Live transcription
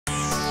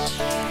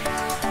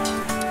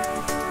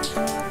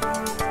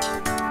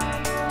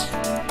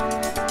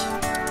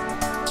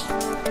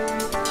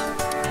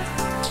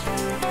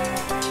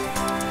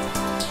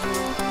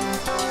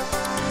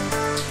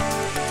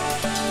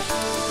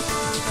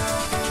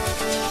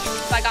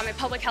I got my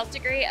public health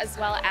degree as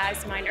well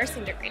as my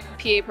nursing degree.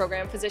 PA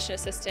program, physician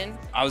assistant.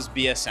 I was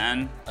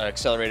BSN,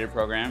 accelerated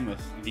program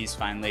with these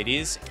fine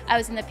ladies. I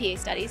was in the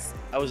PA studies.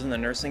 I was in the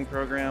nursing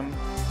program.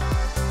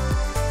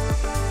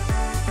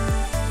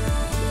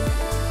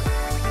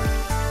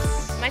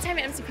 My time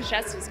at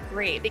MCPHS was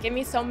great. They gave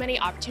me so many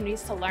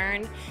opportunities to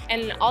learn,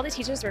 and all the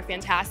teachers were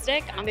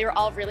fantastic. They were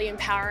all really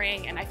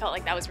empowering, and I felt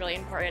like that was really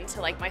important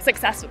to my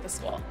success with the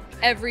school.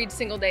 Every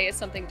single day is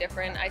something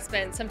different. I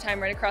spent some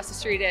time right across the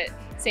street at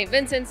St.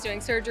 Vincent's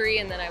doing surgery,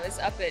 and then I was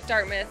up at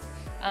Dartmouth.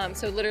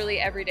 So literally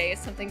every day is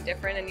something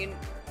different, and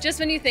just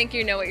when you think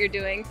you know what you're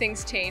doing,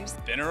 things change. It's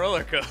been a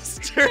roller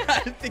coaster. I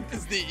think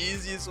that's the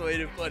easiest way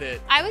to put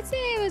it. I would say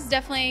it was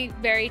definitely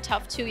very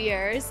tough 2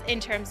 years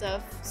in terms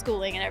of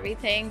schooling and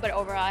everything, but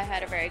overall I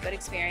had a very good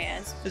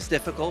experience. It's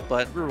difficult,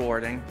 but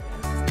rewarding.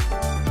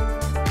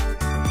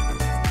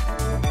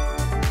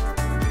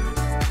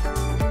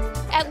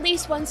 At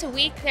least once a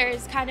week,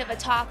 there's kind of a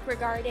talk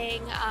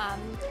regarding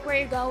where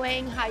you're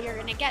going, how you're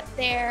going to get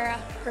there,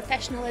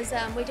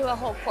 professionalism. We do a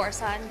whole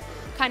course on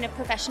kind of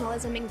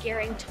professionalism and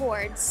gearing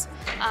towards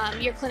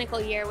your clinical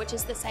year, which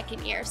is the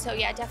second year. So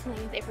yeah,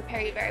 definitely they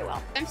prepare you very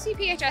well.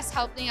 MCPHS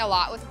helped me a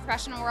lot with the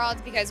professional world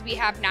because we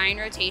have 9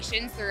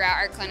 rotations throughout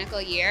our clinical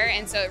year,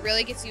 and so it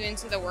really gets you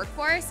into the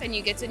workforce and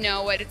you get to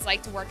know what it's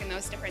like to work in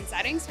those different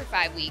settings for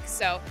 5 weeks.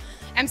 So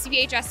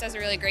MCPHS does a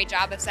really great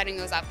job of setting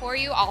those up for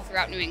you all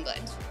throughout New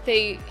England.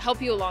 They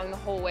help you along the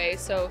whole way.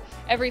 So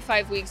every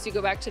 5 weeks you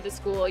go back to the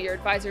school, your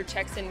advisor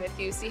checks in with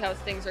you, see how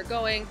things are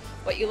going,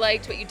 what you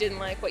liked, what you didn't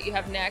like, what you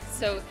have next.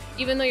 So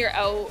even though you're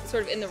out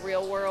sort of in the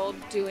real world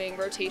doing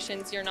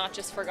rotations, you're not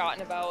just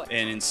forgotten about.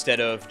 And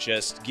instead of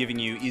just giving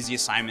you easy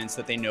assignments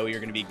that they know you're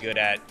going to be good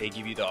at, they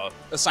give you the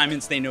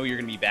assignments they know you're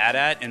going to be bad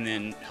at and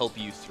then help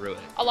you through it.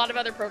 A lot of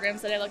other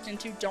programs that I looked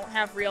into don't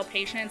have real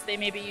patients. They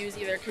maybe use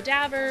either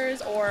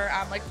cadavers or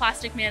like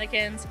plastic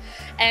mannequins.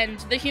 And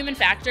the human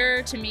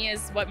factor to me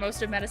is what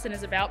most of medicine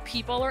is about.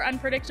 People are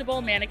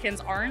unpredictable, mannequins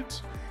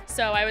aren't.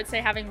 So I would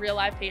say having real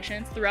live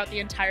patients throughout the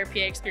entire PA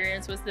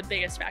experience was the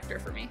biggest factor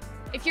for me.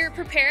 If you're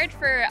prepared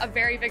for a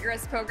very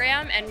vigorous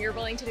program and you're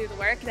willing to do the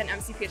work, then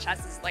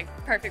MCPHS is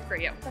perfect for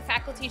you. The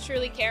faculty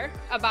truly care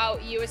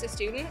about you as a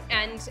student,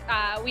 and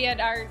we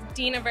had our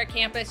dean of our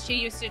campus, she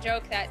used to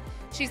joke that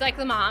she's like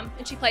the mom,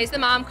 and she plays the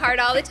mom card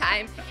all the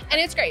time. And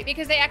it's great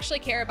because they actually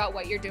care about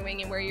what you're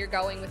doing and where you're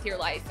going with your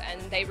life,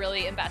 and they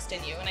really invest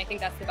in you, and I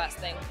think that's the best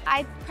thing.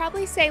 I'd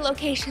probably say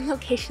location,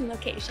 location,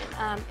 location.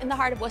 In the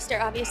heart of Worcester,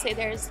 obviously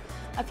there's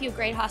a few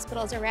great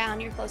hospitals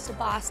around. You're close to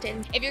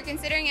Boston. If you're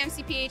considering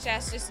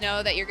MCPHS, just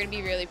know that you're going to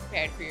be really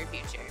prepared for your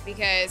future,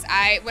 because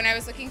when I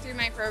was looking through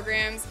my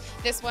programs,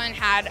 this one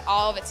had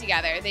all of it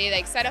together.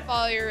 They set up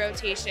all your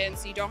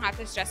rotations, so you don't have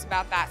to stress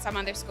about that. Some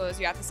other schools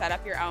you have to set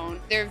up your own.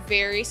 They're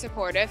very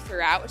supportive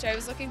throughout, which I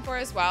was looking for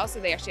as well. So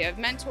they actually have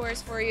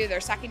mentors for you.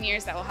 They're second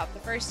years that will help the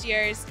first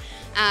years,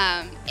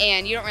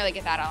 and you don't really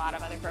get that at a lot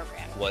of other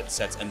programs. What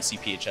sets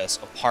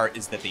MCPHS apart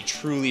is that they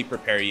truly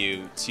prepare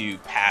you to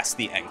pass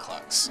the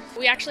NCLEX.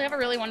 We actually have a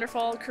really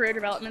wonderful career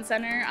development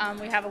center.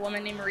 We have a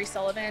woman named Marie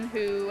Sullivan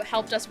who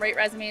helped us write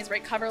resumes,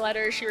 write cover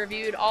letters. She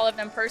reviewed all of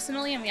them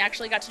personally, and we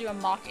actually got to do a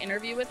mock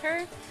interview with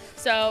her.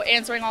 So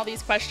answering all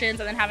these questions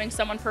and then having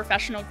someone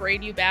professional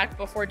grade you back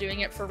before doing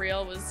it for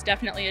real was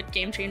definitely a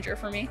game changer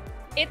for me.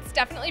 It's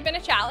definitely been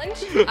a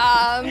challenge.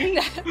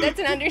 That's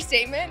an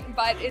understatement,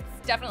 but it's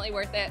definitely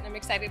worth it, and I'm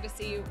excited to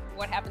see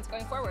what happens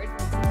going forward.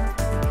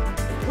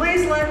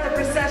 Please let the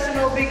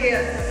processional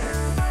begin.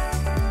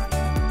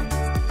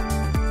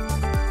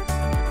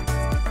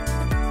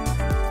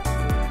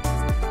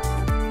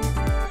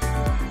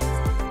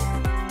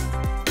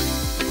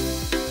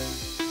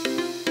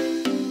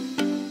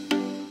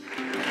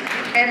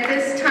 At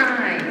this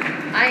time,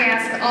 I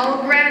ask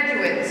all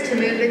graduates to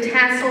move the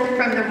tassel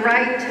from the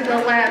right to the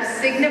left,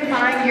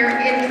 signifying your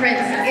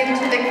entrance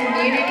into the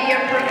community of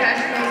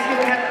professionals who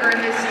have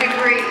earned this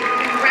degree.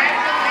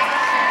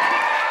 Congratulations.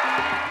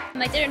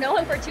 I didn't know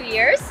him for 2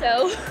 years,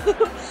 so,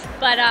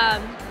 but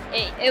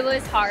it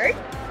was hard,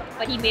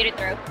 but he made it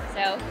through.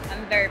 So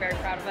I'm very, very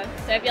proud of him.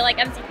 So I feel like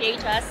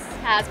MCPHS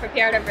has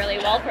prepared him really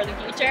well for the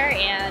future,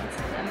 and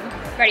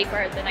I'm ready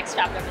for the next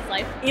chapter of his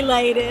life.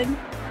 Elated.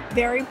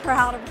 Very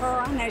proud of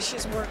her. I know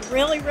she's worked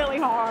really, really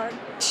hard.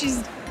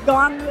 She's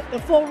gone the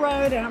full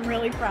road, and I'm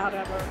really proud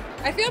of her.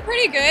 I feel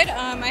pretty good.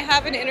 I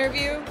have an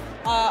interview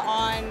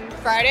on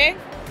Friday,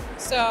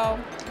 so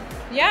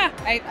yeah,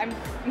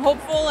 I'm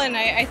hopeful, and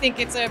I think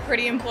it's a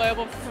pretty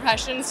employable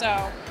profession, so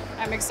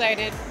I'm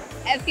excited.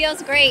 It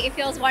feels great. It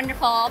feels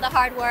wonderful. All the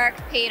hard work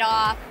paid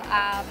off.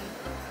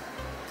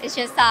 It's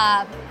just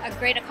a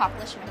great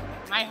accomplishment.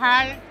 My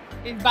heart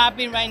is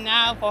bobbing right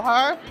now for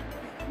her.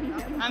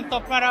 I'm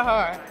so proud of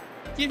her.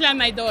 She's like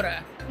my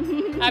daughter.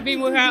 I've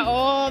been with her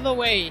all the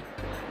way.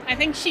 I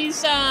think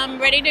she's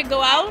ready to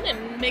go out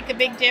and make a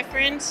big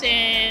difference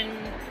and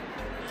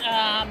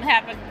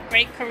have a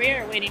great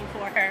career waiting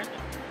for her.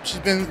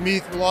 She's been with me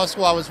through law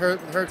school. I was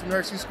with her through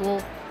nursing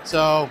school.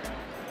 So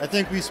I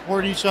think we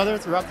support each other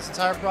throughout this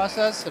entire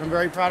process, and I'm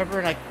very proud of her,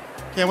 and I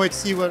can't wait to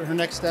see what her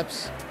next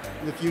steps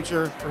the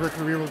future for her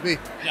career will be.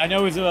 I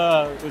know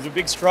it was a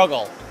big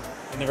struggle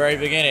in the very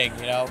beginning,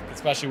 you know,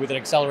 especially with an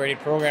accelerated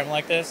program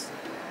like this.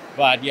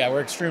 But yeah,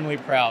 we're extremely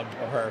proud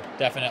of her,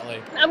 definitely.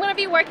 I'm going to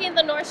be working in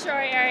the North Shore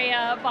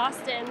area,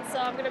 Boston, so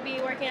I'm going to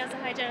be working as a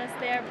hygienist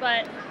there,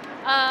 but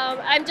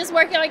I'm just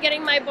working on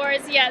getting my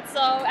boards yet, so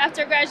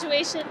after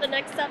graduation, the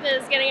next step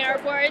is getting our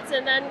boards,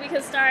 and then we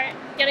can start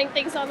getting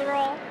things on the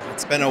roll.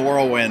 It's been a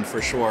whirlwind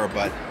for sure,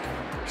 but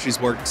she's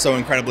worked so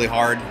incredibly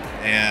hard,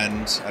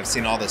 and I've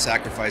seen all the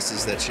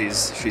sacrifices that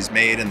she's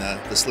made, and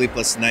the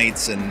sleepless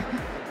nights, and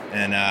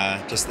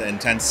just the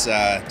intense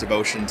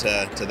devotion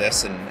to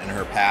this and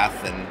her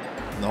path, and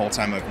the whole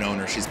time I've known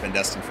her, she's been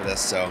destined for this.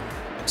 So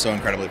I'm so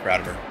incredibly proud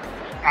of her.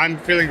 I'm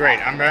feeling great.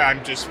 I'm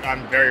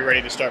very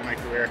ready to start my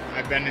career.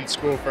 I've been in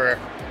school for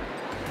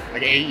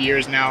like 8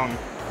 years now,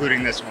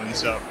 including this one.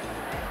 So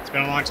it's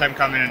been a long time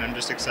coming, and I'm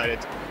just excited.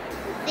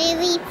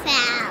 Very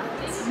proud.